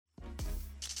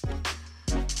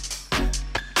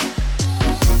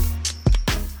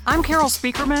I'm Carol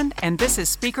Speakerman, and this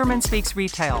is Speakerman Speaks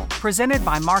Retail, presented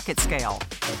by MarketScale.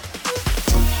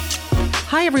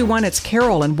 Hi, everyone, it's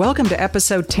Carol, and welcome to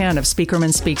episode 10 of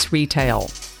Speakerman Speaks Retail.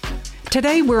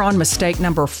 Today, we're on mistake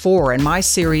number 4 in my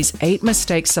series, 8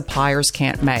 Mistakes Suppliers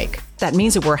Can't Make. That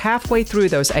means that we're halfway through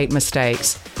those 8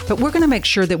 mistakes, but we're going to make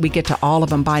sure that we get to all of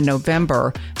them by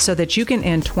November so that you can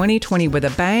end 2020 with a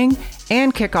bang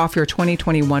and kick off your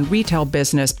 2021 retail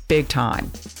business big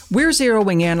time. We're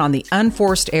zeroing in on the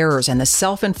unforced errors and the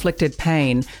self-inflicted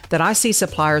pain that I see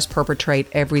suppliers perpetrate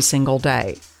every single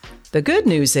day. The good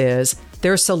news is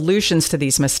there are solutions to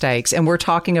these mistakes, and we're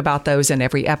talking about those in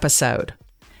every episode.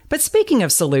 But speaking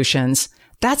of solutions,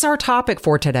 that's our topic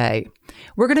for today.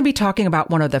 We're going to be talking about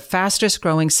one of the fastest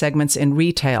growing segments in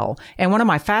retail and one of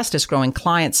my fastest growing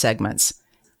client segments,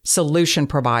 solution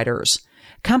providers.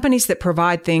 Companies that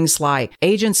provide things like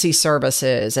agency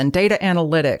services and data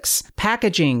analytics,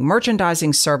 packaging,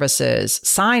 merchandising services,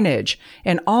 signage,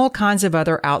 and all kinds of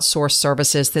other outsourced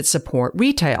services that support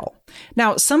retail.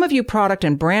 Now, some of you product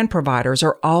and brand providers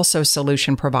are also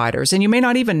solution providers, and you may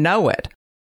not even know it.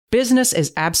 Business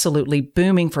is absolutely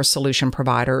booming for solution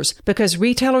providers because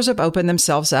retailers have opened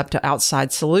themselves up to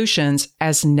outside solutions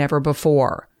as never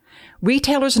before.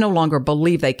 Retailers no longer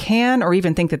believe they can or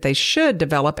even think that they should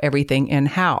develop everything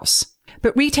in-house.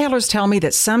 But retailers tell me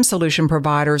that some solution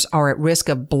providers are at risk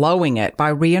of blowing it by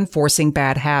reinforcing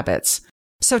bad habits.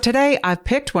 So today I've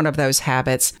picked one of those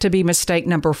habits to be mistake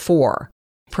number 4,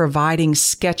 providing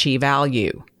sketchy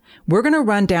value. We're going to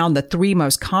run down the 3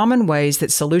 most common ways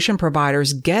that solution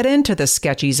providers get into the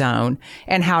sketchy zone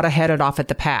and how to head it off at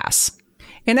the pass.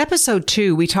 In episode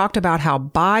 2, we talked about how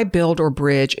buy, build, or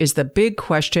bridge is the big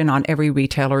question on every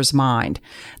retailer's mind.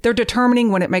 They're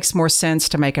determining when it makes more sense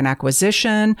to make an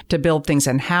acquisition, to build things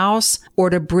in-house, or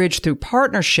to bridge through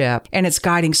partnership, and it's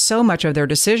guiding so much of their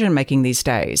decision-making these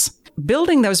days.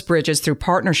 Building those bridges through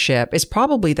partnership is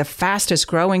probably the fastest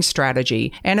growing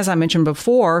strategy, and as I mentioned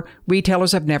before,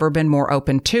 retailers have never been more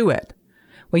open to it.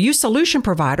 Well, you solution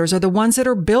providers are the ones that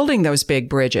are building those big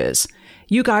bridges.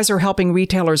 You guys are helping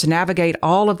retailers navigate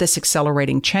all of this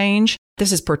accelerating change.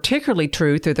 This is particularly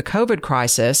true through the COVID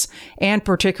crisis, and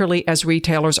particularly as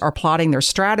retailers are plotting their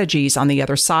strategies on the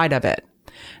other side of it.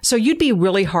 So you'd be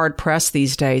really hard-pressed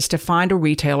these days to find a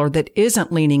retailer that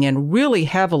isn't leaning in really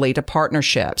heavily to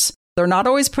partnerships. They're not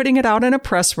always putting it out in a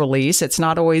press release. It's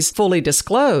not always fully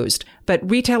disclosed.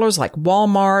 But retailers like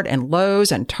Walmart and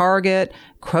Lowe's and Target,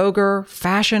 Kroger,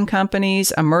 fashion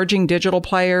companies, emerging digital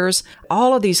players,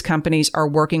 all of these companies are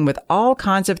working with all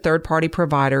kinds of third-party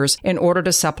providers in order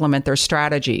to supplement their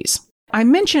strategies. I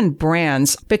mentioned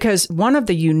brands because one of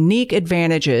the unique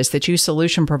advantages that you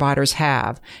solution providers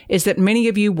have is that many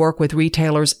of you work with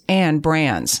retailers and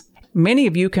brands. Many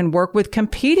of you can work with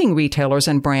competing retailers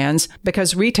and brands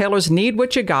because retailers need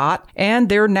what you got, and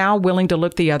they're now willing to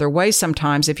look the other way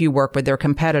sometimes if you work with their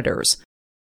competitors.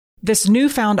 This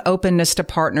newfound openness to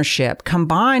partnership,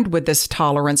 combined with this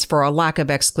tolerance for a lack of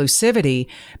exclusivity,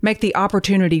 make the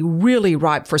opportunity really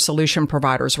ripe for solution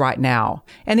providers right now.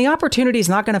 And the opportunity is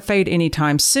not going to fade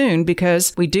anytime soon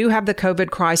because we do have the COVID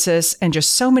crisis and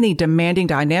just so many demanding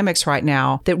dynamics right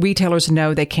now that retailers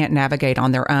know they can't navigate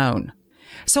on their own.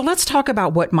 So let's talk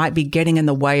about what might be getting in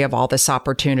the way of all this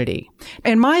opportunity.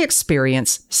 In my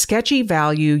experience, sketchy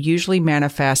value usually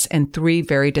manifests in 3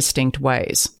 very distinct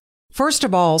ways. First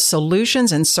of all,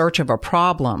 solutions in search of a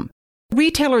problem.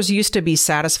 Retailers used to be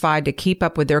satisfied to keep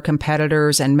up with their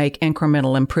competitors and make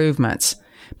incremental improvements.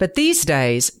 But these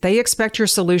days, they expect your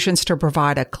solutions to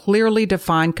provide a clearly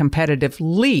defined competitive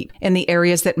leap in the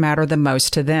areas that matter the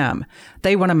most to them.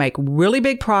 They want to make really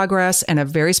big progress in a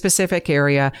very specific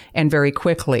area and very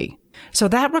quickly. So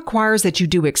that requires that you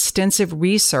do extensive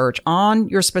research on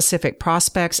your specific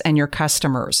prospects and your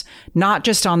customers, not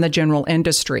just on the general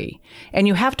industry. And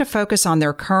you have to focus on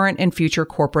their current and future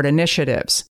corporate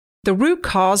initiatives. The root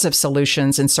cause of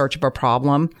solutions in search of a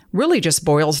problem really just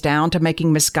boils down to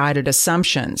making misguided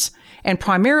assumptions, and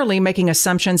primarily making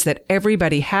assumptions that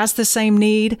everybody has the same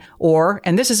need, or,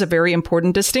 and this is a very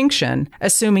important distinction,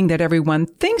 assuming that everyone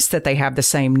thinks that they have the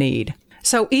same need.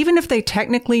 So even if they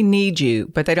technically need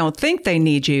you, but they don't think they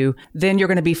need you, then you're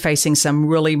going to be facing some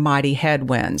really mighty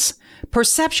headwinds.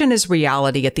 Perception is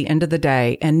reality at the end of the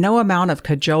day, and no amount of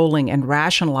cajoling and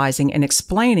rationalizing and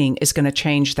explaining is going to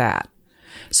change that.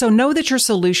 So know that your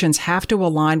solutions have to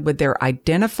align with their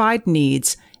identified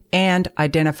needs and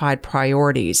identified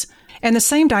priorities. And the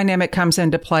same dynamic comes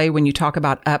into play when you talk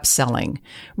about upselling.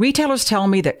 Retailers tell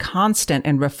me that constant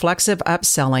and reflexive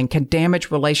upselling can damage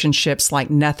relationships like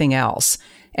nothing else,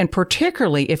 and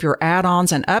particularly if your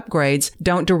add-ons and upgrades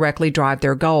don't directly drive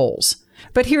their goals.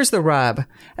 But here's the rub.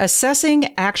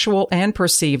 Assessing actual and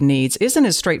perceived needs isn't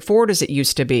as straightforward as it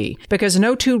used to be because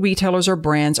no two retailers or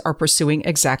brands are pursuing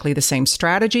exactly the same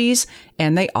strategies,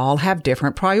 and they all have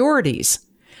different priorities.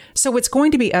 So it's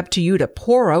going to be up to you to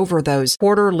pore over those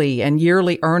quarterly and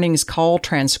yearly earnings call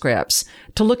transcripts,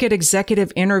 to look at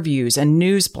executive interviews and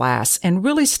news blasts, and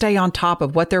really stay on top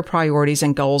of what their priorities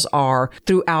and goals are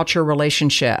throughout your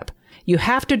relationship. You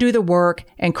have to do the work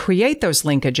and create those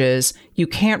linkages. You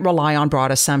can't rely on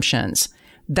broad assumptions.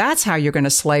 That's how you're going to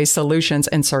slay solutions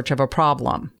in search of a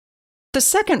problem. The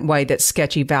second way that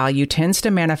sketchy value tends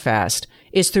to manifest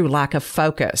is through lack of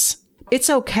focus. It's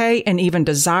okay and even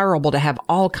desirable to have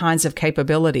all kinds of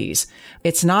capabilities.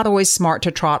 It's not always smart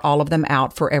to trot all of them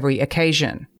out for every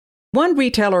occasion. One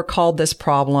retailer called this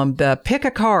problem the pick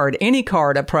a card, any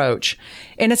card approach.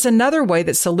 And it's another way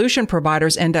that solution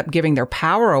providers end up giving their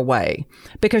power away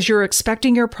because you're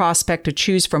expecting your prospect to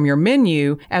choose from your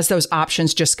menu as those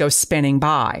options just go spinning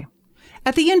by.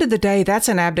 At the end of the day, that's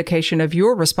an abdication of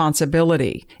your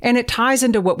responsibility, and it ties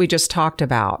into what we just talked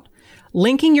about.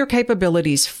 Linking your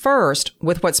capabilities first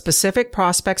with what specific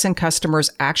prospects and customers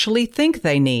actually think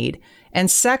they need, and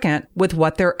second, with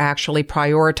what they're actually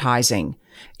prioritizing.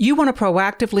 You want to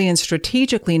proactively and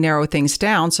strategically narrow things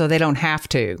down so they don't have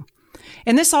to.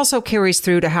 And this also carries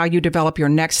through to how you develop your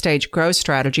next stage growth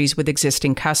strategies with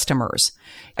existing customers.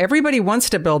 Everybody wants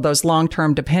to build those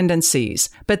long-term dependencies,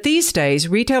 but these days,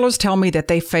 retailers tell me that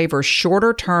they favor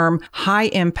shorter-term,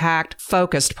 high-impact,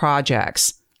 focused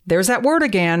projects. There's that word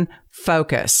again,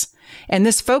 focus. And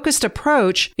this focused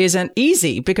approach isn't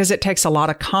easy because it takes a lot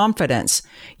of confidence.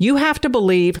 You have to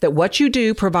believe that what you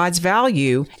do provides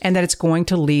value and that it's going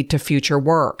to lead to future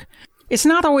work. It's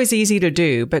not always easy to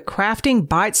do, but crafting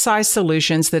bite-sized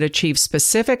solutions that achieve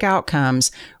specific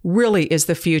outcomes really is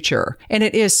the future. And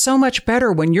it is so much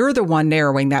better when you're the one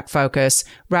narrowing that focus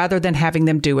rather than having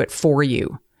them do it for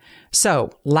you. So,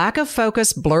 lack of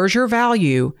focus blurs your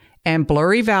value, and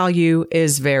blurry value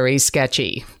is very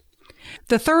sketchy.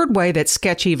 The third way that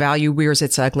sketchy value rears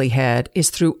its ugly head is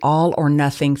through all or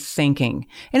nothing thinking,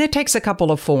 and it takes a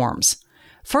couple of forms.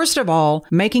 First of all,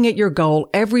 making it your goal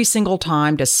every single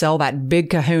time to sell that big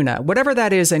kahuna, whatever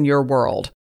that is in your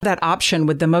world, that option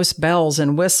with the most bells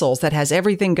and whistles that has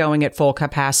everything going at full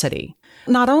capacity.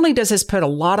 Not only does this put a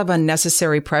lot of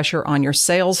unnecessary pressure on your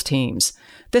sales teams,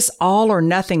 this all or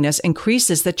nothingness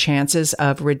increases the chances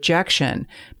of rejection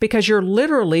because you're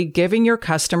literally giving your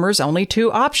customers only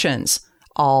two options,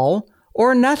 all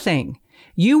or nothing.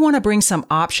 You want to bring some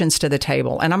options to the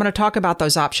table, and I'm going to talk about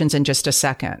those options in just a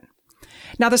second.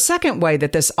 Now, the second way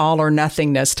that this all or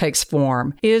nothingness takes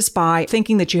form is by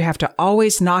thinking that you have to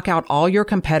always knock out all your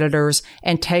competitors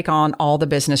and take on all the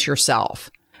business yourself.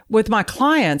 With my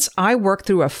clients, I work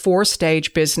through a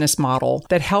 4-stage business model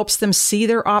that helps them see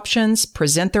their options,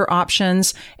 present their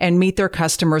options, and meet their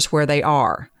customers where they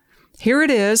are. Here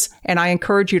it is, and I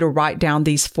encourage you to write down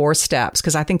these 4 steps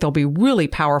because I think they'll be really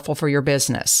powerful for your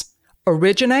business.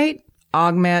 Originate,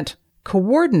 augment,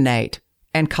 coordinate,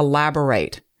 and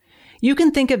collaborate. You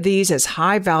can think of these as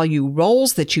high-value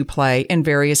roles that you play in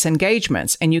various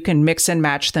engagements, and you can mix and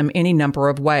match them any number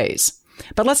of ways.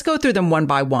 But let's go through them one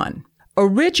by one.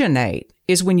 Originate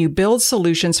is when you build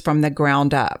solutions from the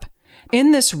ground up.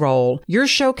 In this role, you're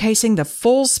showcasing the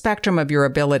full spectrum of your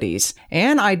abilities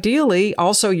and ideally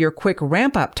also your quick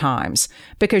ramp-up times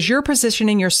because you're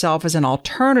positioning yourself as an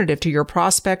alternative to your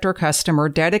prospect or customer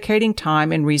dedicating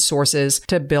time and resources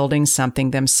to building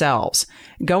something themselves.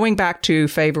 Going back to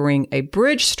favoring a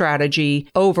bridge strategy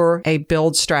over a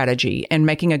build strategy and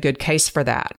making a good case for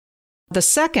that. The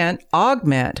second,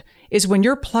 augment, is when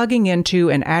you're plugging into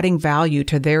and adding value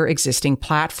to their existing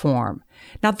platform.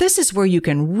 Now, this is where you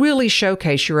can really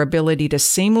showcase your ability to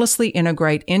seamlessly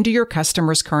integrate into your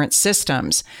customers' current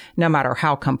systems, no matter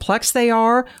how complex they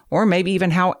are or maybe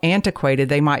even how antiquated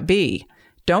they might be.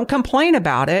 Don't complain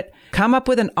about it. Come up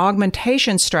with an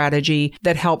augmentation strategy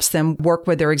that helps them work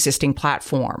with their existing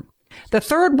platform. The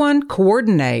third one,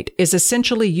 coordinate, is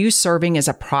essentially you serving as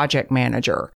a project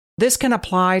manager. This can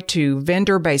apply to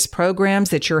vendor-based programs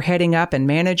that you're heading up and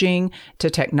managing, to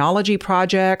technology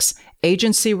projects,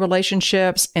 agency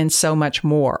relationships, and so much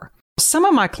more. Some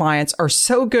of my clients are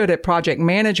so good at project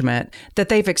management that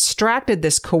they've extracted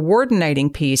this coordinating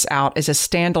piece out as a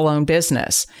standalone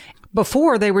business.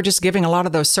 Before, they were just giving a lot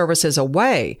of those services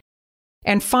away.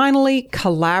 And finally,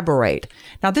 collaborate.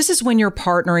 Now, this is when you're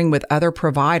partnering with other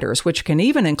providers, which can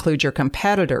even include your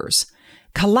competitors.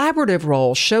 Collaborative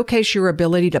roles showcase your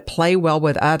ability to play well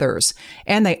with others,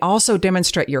 and they also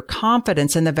demonstrate your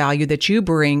confidence in the value that you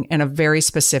bring in a very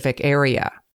specific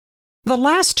area. The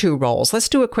last two roles, let's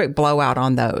do a quick blowout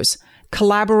on those.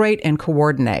 Collaborate and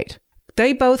coordinate.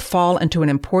 They both fall into an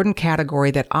important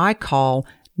category that I call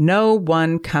no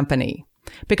one company,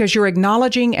 because you're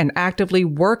acknowledging and actively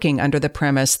working under the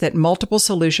premise that multiple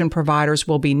solution providers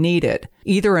will be needed,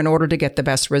 either in order to get the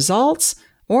best results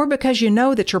or because you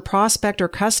know that your prospect or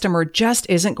customer just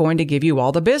isn't going to give you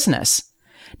all the business.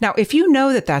 Now, if you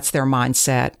know that that's their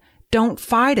mindset, don't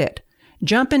fight it.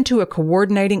 Jump into a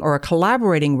coordinating or a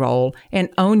collaborating role and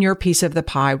own your piece of the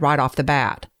pie right off the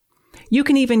bat. You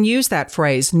can even use that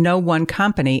phrase, no one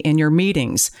company, in your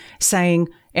meetings, saying,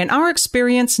 in our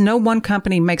experience, no one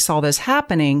company makes all this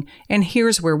happening, and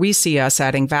here's where we see us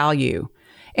adding value.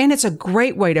 And it's a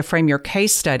great way to frame your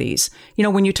case studies.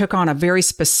 When you took on a very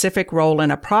specific role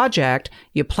in a project,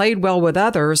 you played well with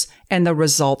others, and the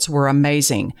results were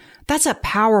amazing. That's a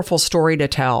powerful story to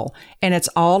tell, and it's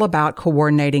all about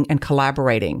coordinating and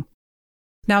collaborating.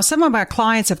 Now, some of my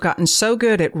clients have gotten so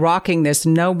good at rocking this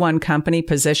no one company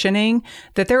positioning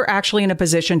that they're actually in a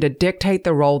position to dictate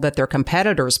the role that their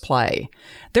competitors play.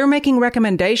 They're making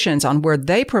recommendations on where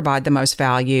they provide the most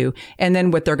value and then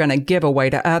what they're going to give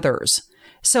away to others.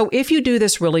 So if you do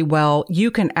this really well, you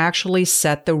can actually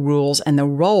set the rules and the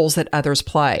roles that others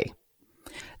play.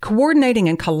 Coordinating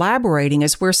and collaborating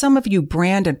is where some of you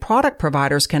brand and product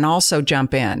providers can also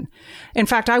jump in. In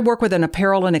fact, I work with an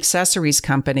apparel and accessories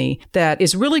company that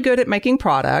is really good at making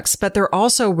products, but they're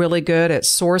also really good at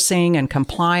sourcing and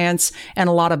compliance and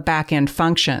a lot of back-end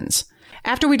functions.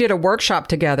 After we did a workshop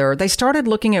together, they started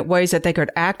looking at ways that they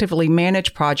could actively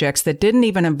manage projects that didn't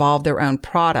even involve their own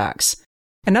products.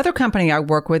 Another company I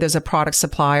work with is a product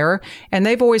supplier, and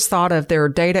they've always thought of their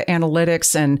data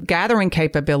analytics and gathering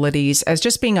capabilities as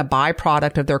just being a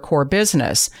byproduct of their core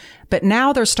business. But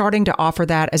now they're starting to offer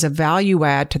that as a value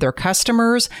add to their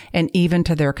customers and even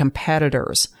to their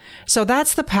competitors. So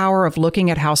that's the power of looking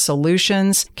at how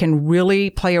solutions can really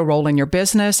play a role in your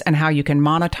business and how you can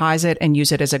monetize it and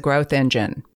use it as a growth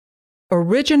engine.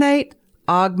 Originate,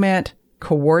 augment,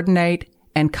 coordinate,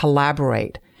 and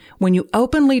collaborate. When you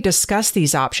openly discuss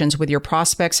these options with your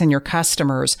prospects and your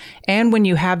customers, and when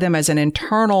you have them as an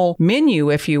internal menu,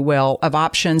 if you will, of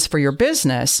options for your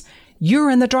business,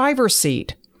 you're in the driver's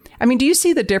seat. Do you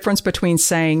see the difference between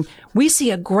saying, we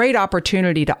see a great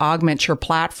opportunity to augment your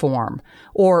platform,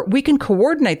 or we can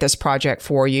coordinate this project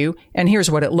for you, and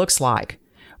here's what it looks like,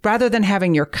 rather than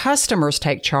having your customers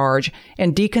take charge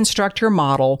and deconstruct your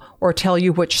model or tell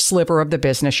you which sliver of the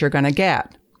business you're going to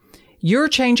get? You're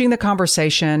changing the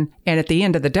conversation, and at the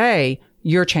end of the day,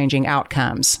 you're changing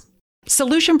outcomes.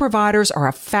 Solution providers are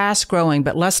a fast-growing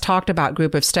but less talked about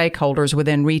group of stakeholders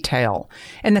within retail,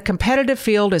 and the competitive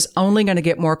field is only going to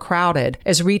get more crowded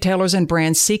as retailers and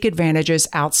brands seek advantages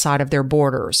outside of their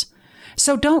borders.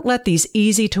 So don't let these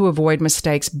easy-to-avoid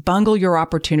mistakes bungle your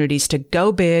opportunities to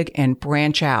go big and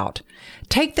branch out.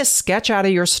 Take the sketch out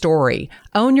of your story,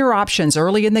 own your options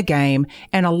early in the game,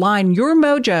 and align your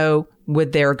mojo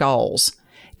with their goals.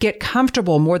 Get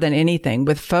comfortable more than anything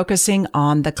with focusing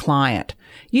on the client.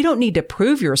 You don't need to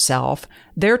prove yourself.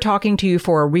 They're talking to you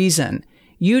for a reason.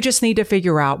 You just need to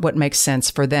figure out what makes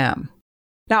sense for them.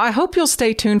 Now, I hope you'll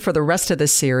stay tuned for the rest of the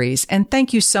series, and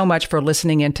thank you so much for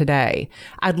listening in today.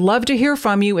 I'd love to hear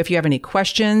from you if you have any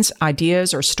questions,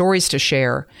 ideas, or stories to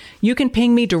share. You can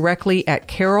ping me directly at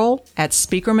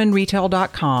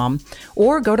carol@speakermanretail.com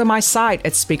or go to my site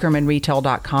at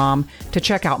speakermanretail.com to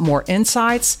check out more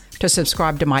insights, to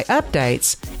subscribe to my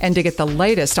updates, and to get the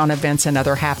latest on events and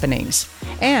other happenings.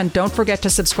 And don't forget to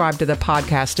subscribe to the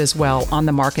podcast as well on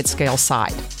the Market Scale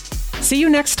site. See you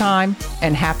next time,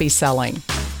 and happy selling.